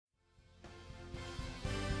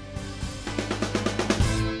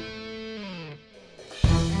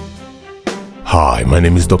Hi, my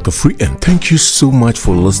name is Dr. Free, and thank you so much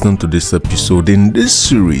for listening to this episode. In this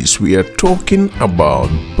series, we are talking about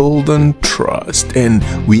building trust, and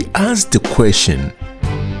we ask the question,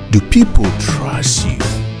 do people trust you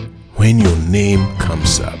when your name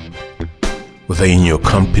comes up? Whether in your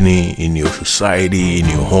company, in your society, in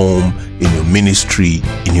your home, in your ministry,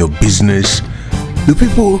 in your business, do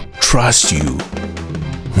people trust you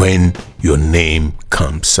when your name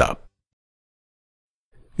comes up?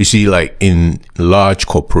 You see, like in large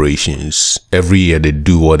corporations, every year they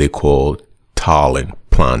do what they call talent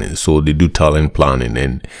planning. So they do talent planning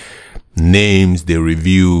and names, they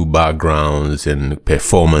review backgrounds and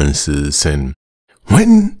performances. And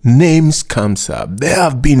when names comes up, there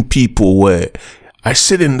have been people where I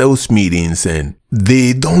sit in those meetings and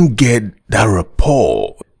they don't get that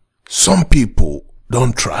rapport. Some people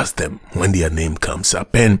don't trust them when their name comes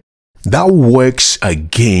up. And that works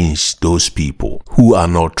against those people who are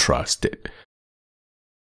not trusted.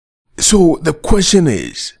 So the question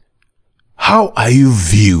is, how are you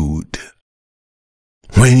viewed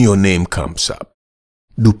when your name comes up?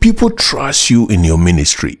 Do people trust you in your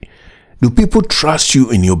ministry? Do people trust you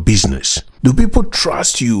in your business? Do people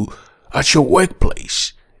trust you at your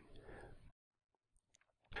workplace?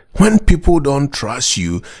 When people don't trust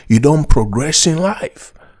you, you don't progress in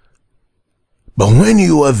life. But when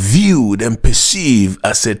you are viewed and perceived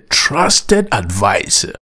as a trusted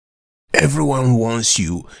advisor, everyone wants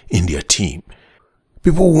you in their team.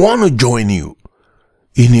 People want to join you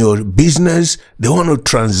in your business. They want to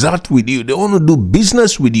transact with you. They want to do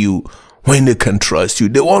business with you when they can trust you.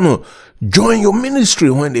 They want to join your ministry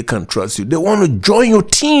when they can trust you. They want to join your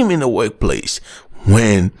team in the workplace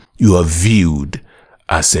when you are viewed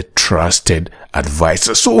as a trusted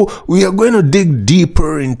advisor. So we are going to dig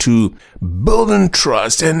deeper into building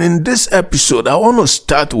trust. And in this episode, I want to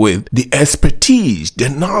start with the expertise, the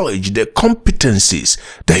knowledge, the competencies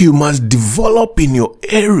that you must develop in your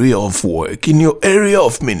area of work, in your area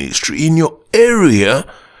of ministry, in your area,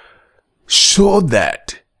 so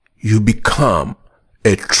that you become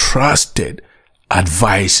a trusted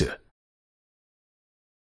advisor.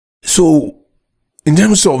 So in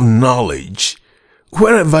terms of knowledge,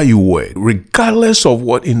 wherever you work, regardless of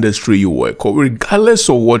what industry you work, or regardless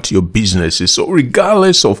of what your business is, or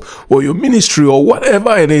regardless of what your ministry or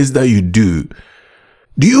whatever it is that you do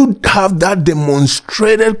you have that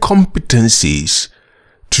demonstrated competencies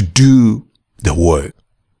to do the work?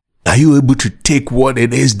 Are you able to take what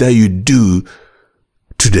it is that you do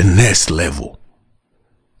to the next level?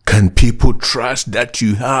 Can people trust that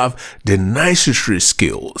you have the necessary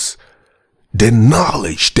skills, the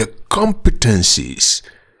knowledge, the competencies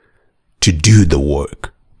to do the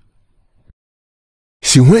work?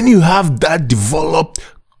 See, when you have that developed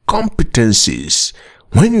competencies,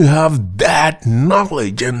 when you have that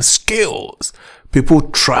knowledge and skills, people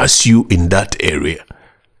trust you in that area.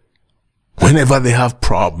 Whenever they have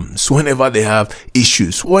problems, whenever they have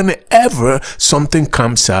issues, whenever something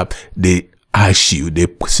comes up, they ask you, they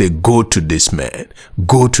say, go to this man,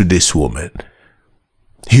 go to this woman.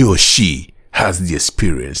 He or she has the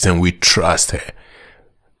experience and we trust her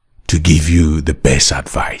to give you the best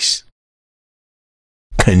advice.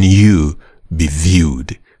 Can you be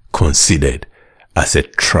viewed, considered as a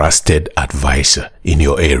trusted advisor in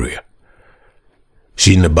your area?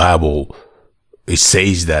 See, in the Bible, it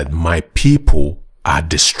says that my people are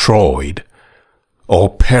destroyed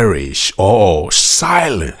or perish or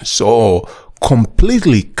silenced or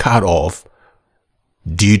completely cut off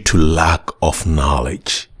due to lack of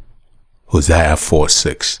knowledge. Hosea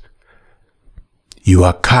 4:6. You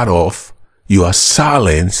are cut off, you are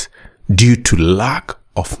silenced due to lack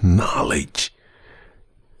of knowledge.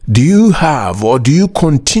 Do you have or do you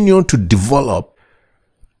continue to develop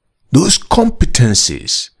those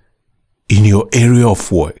competencies in your area of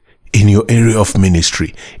work, in your area of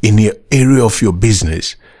ministry, in your area of your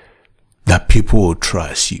business, that people will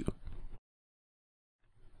trust you?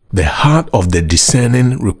 The heart of the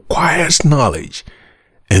discerning requires knowledge,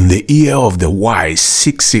 and the ear of the wise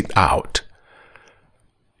seeks it out.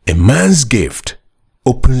 A man's gift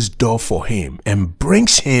opens door for him and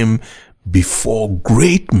brings him before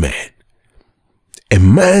great men. A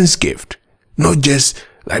man's gift, not just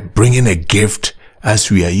like bringing a gift as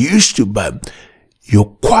we are used to, but your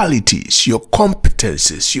qualities, your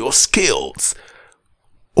competences, your skills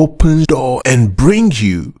opens door and bring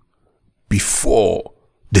you before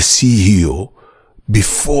the CEO,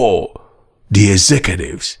 before the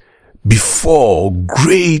executives, before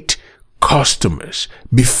great customers,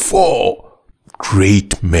 before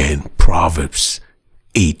great men. Proverbs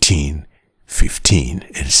 18:15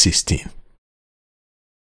 and 16.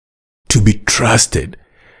 To be trusted,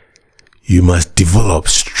 You must develop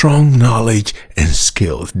strong knowledge and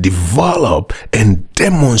skills. Develop and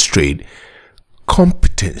demonstrate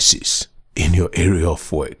competencies in your area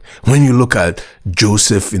of work. When you look at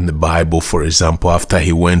Joseph in the Bible, for example, after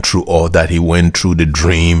he went through all that, he went through the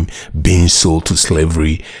dream, being sold to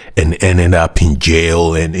slavery, and ended up in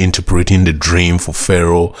jail and interpreting the dream for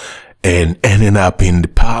Pharaoh, and ended up in the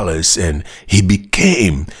palace, and he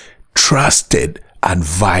became trusted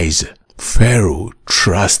advisor. Pharaoh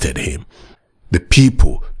trusted him. The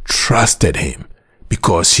people trusted him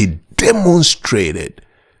because he demonstrated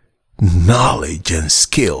knowledge and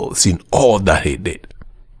skills in all that he did.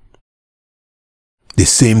 The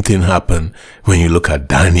same thing happened when you look at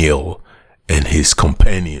Daniel and his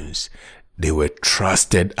companions. They were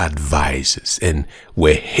trusted advisors and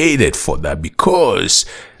were hated for that because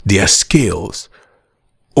their skills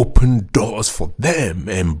opened doors for them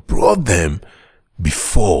and brought them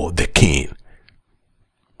before the king.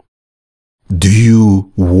 Do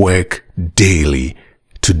you work daily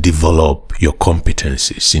to develop your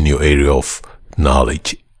competencies in your area of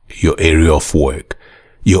knowledge, your area of work,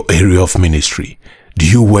 your area of ministry? Do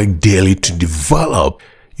you work daily to develop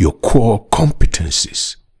your core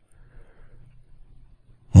competencies?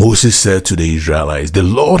 Moses said to the Israelites, "The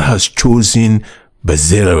Lord has chosen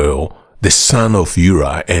Bezalel, the son of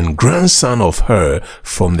Uri and grandson of Hur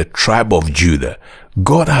from the tribe of Judah.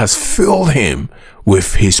 God has filled him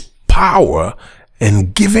with his power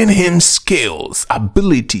and given him skills,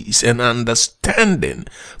 abilities, and understanding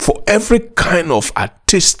for every kind of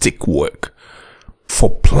artistic work,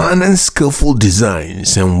 for planning skillful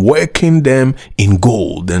designs and working them in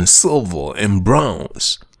gold and silver and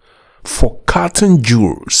bronze, for cutting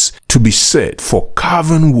jewels to be set, for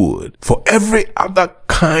carving wood, for every other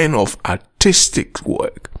kind of artistic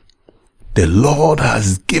work. The Lord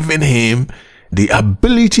has given him the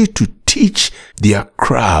ability to teach their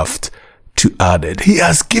craft to others. He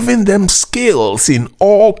has given them skills in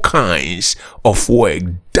all kinds of work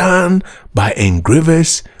done by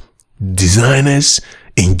engravers, designers,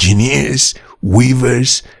 engineers,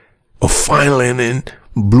 weavers of fine linen,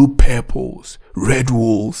 blue purples, red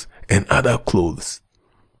wools, and other clothes.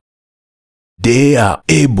 They are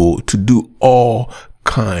able to do all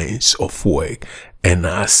kinds of work and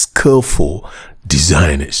are skillful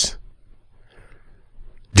designers.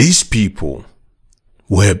 These people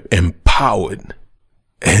were empowered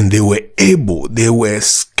and they were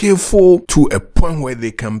skillful to a point where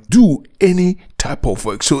they can do any type of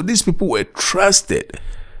work. So these people were trusted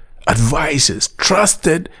advisors,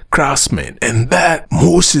 trusted craftsmen, and that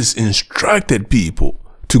Moses instructed people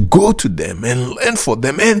to go to them and learn from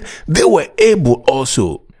them, and they were able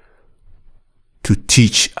also to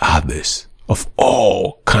teach others of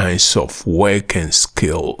all kinds of work and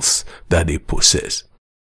skills that they possess.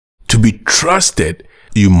 To be trusted,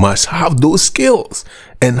 you must have those skills.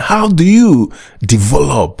 And how do you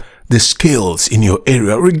develop the skills in your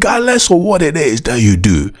area, regardless of what it is that you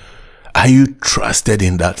do? Are you trusted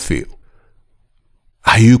in that field?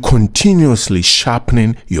 Are you continuously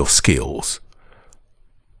sharpening your skills?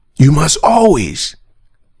 You must always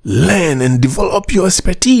learn and develop your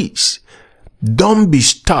expertise. Don't be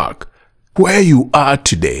stuck where you are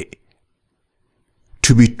today.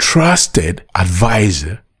 To be trusted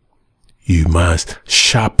advisor, you must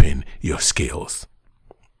sharpen your skills.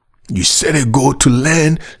 You set a goal to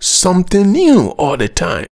learn something new all the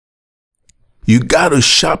time. You got to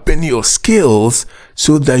sharpen your skills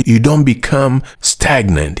so that you don't become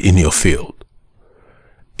stagnant in your field.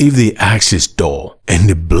 If the axe is dull and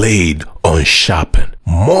the blade unsharpened,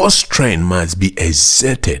 more strength must be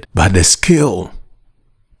exerted, but the skill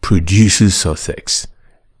produces success.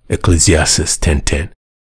 Ecclesiastes 10:10.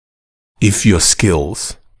 If your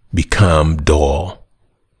skills become dull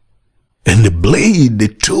and the blade, the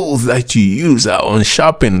tools that you use are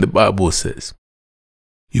unsharpened, the Bible says,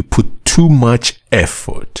 you put too much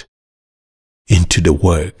effort into the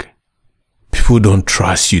work. People don't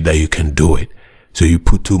trust you that you can do it. So you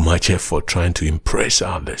put too much effort trying to impress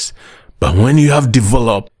others. But when you have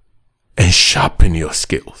developed and sharpened your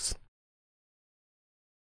skills,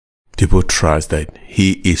 people trust that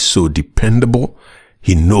he is so dependable,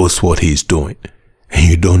 he knows what he's doing, and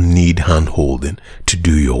you don't need hand-holding to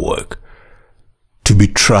do your work. To be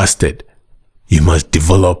trusted, you must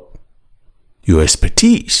develop your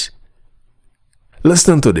expertise.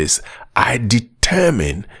 Listen to this. I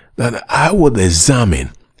determined that I would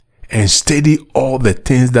examine and study all the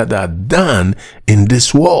things that are done in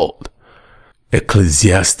this world.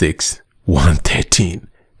 Ecclesiastes 1:13.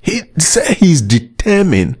 He said he's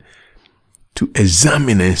determined to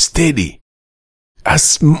examine and study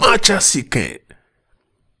as much as he can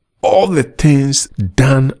all the things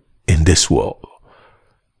done in this world.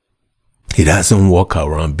 He doesn't walk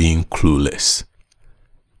around being clueless.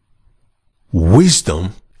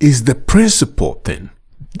 Wisdom is the principal thing.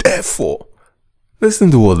 Therefore,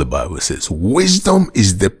 listen to what the Bible says. Wisdom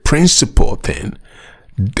is the principal thing.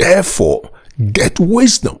 Therefore, get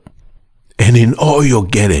wisdom. And in all you're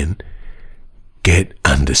getting, get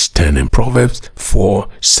understanding. Proverbs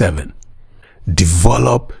 4:7.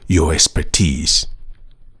 Develop your expertise.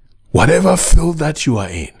 Whatever field that you are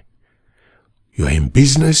in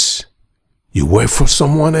business, you work for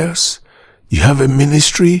someone else, you have a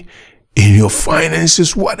ministry, in your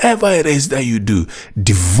finances, whatever it is that you do,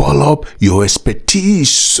 develop your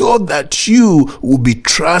expertise so that you will be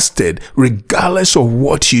trusted. Regardless of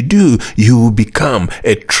what you do, you will become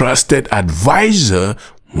a trusted advisor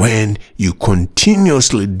when you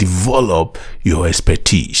continuously develop your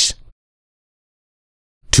expertise.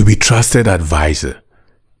 To be trusted advisor,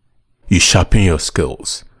 you sharpen your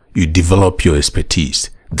skills, you develop your expertise,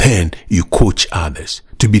 then you coach others.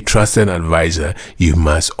 To be trusted advisor, you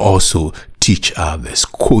must also teach others,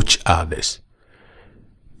 coach others.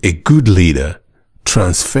 A good leader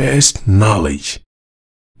transfers knowledge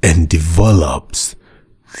and develops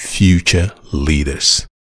future leaders.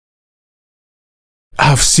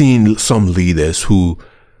 I've seen some leaders who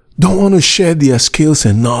don't want to share their skills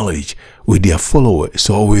and knowledge with their followers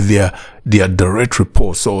or with their direct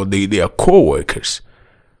reports or their co-workers.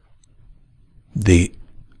 They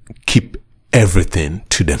keep everything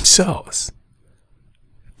to themselves.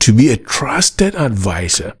 To be a trusted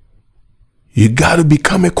advisor, you got to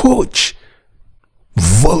become a coach.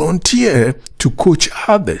 Volunteer to coach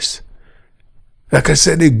others. Like I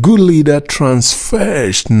said, a good leader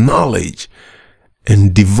transfers knowledge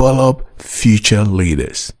and develop future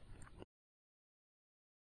leaders.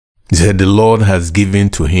 He said the Lord has given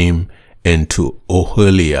to him and to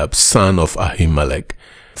Oholiab, son of Ahimelech,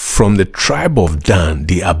 from the tribe of Dan,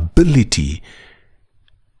 the ability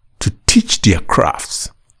to teach their crafts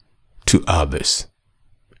to others.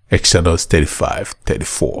 Exodus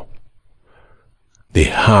 35:34. They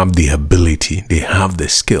have the ability, they have the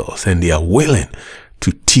skills, and they are willing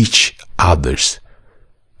to teach others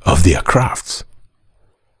of their crafts.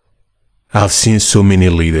 I've seen so many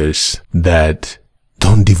leaders that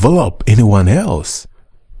don't develop anyone else.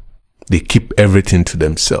 They keep everything to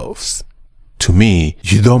themselves. To me,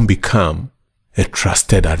 you don't become a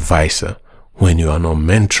trusted advisor when you are not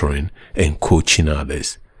mentoring and coaching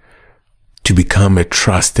others. To become a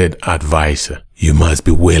trusted advisor, you must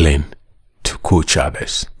be willing to coach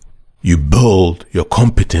others. You build your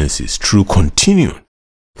competencies through continued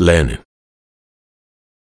learning.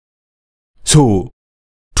 So,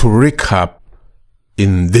 to recap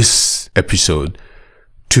in this episode,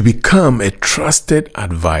 to become a trusted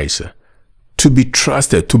advisor, to be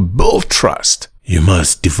trusted, to build trust, you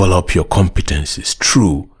must develop your competencies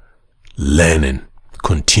through learning,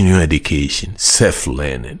 continuing education,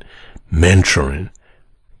 self-learning, mentoring.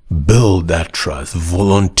 Build that trust.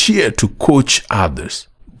 Volunteer to coach others.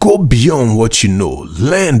 Go beyond what you know.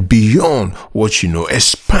 Learn beyond what you know.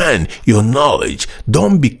 Expand your knowledge.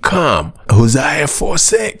 Don't become Hosea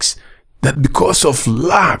 4:6. That because of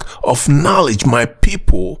lack of knowledge, my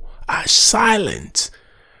people are silent.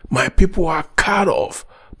 My people are cut off.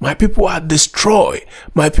 My people are destroyed.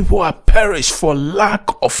 My people are perished for lack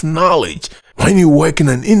of knowledge. When you work in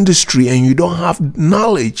an industry and you don't have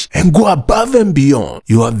knowledge and go above and beyond,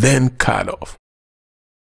 you are then cut off.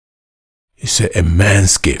 It's a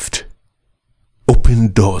man's gift.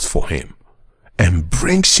 Open doors for him and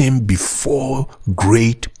brings him before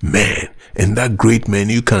great men. And that great man,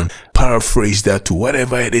 you can paraphrase that to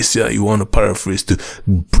whatever it is that you want to paraphrase to.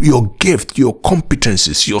 Your gift, your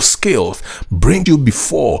competencies, your skills bring you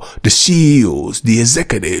before the CEOs, the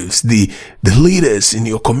executives, the leaders in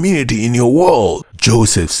your community, in your world.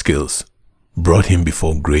 Joseph's skills brought him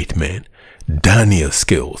before great men. Daniel's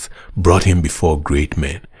skills brought him before great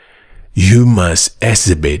men. You must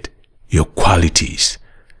exhibit your qualities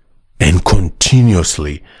and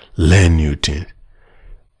continuously learn new things.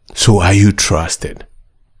 So are you trusted?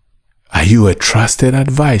 Are you a trusted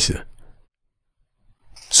advisor?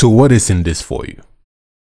 So what is in this for you?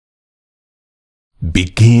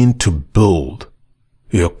 Begin to build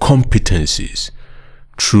your competencies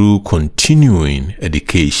through continuing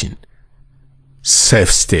education,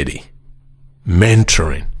 self-study,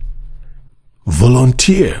 mentoring,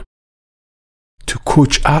 volunteer to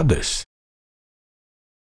coach others.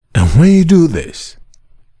 And when you do this,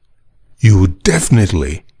 you will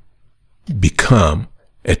definitely become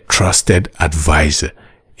a trusted advisor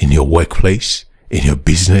in your workplace, in your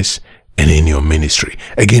business, and in your ministry.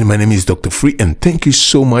 Again, my name is Dr. Free, and thank you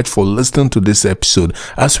so much for listening to this episode.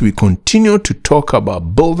 As we continue to talk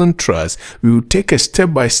about building trust, we will take a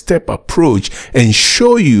step-by-step approach and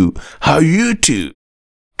show you how you too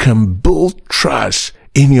can build trust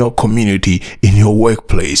in your community, in your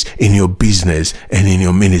workplace, in your business, and in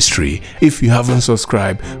your ministry. If you haven't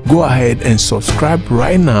subscribed, go ahead and subscribe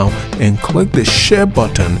right now and click the share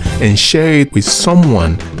button and share it with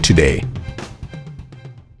someone today.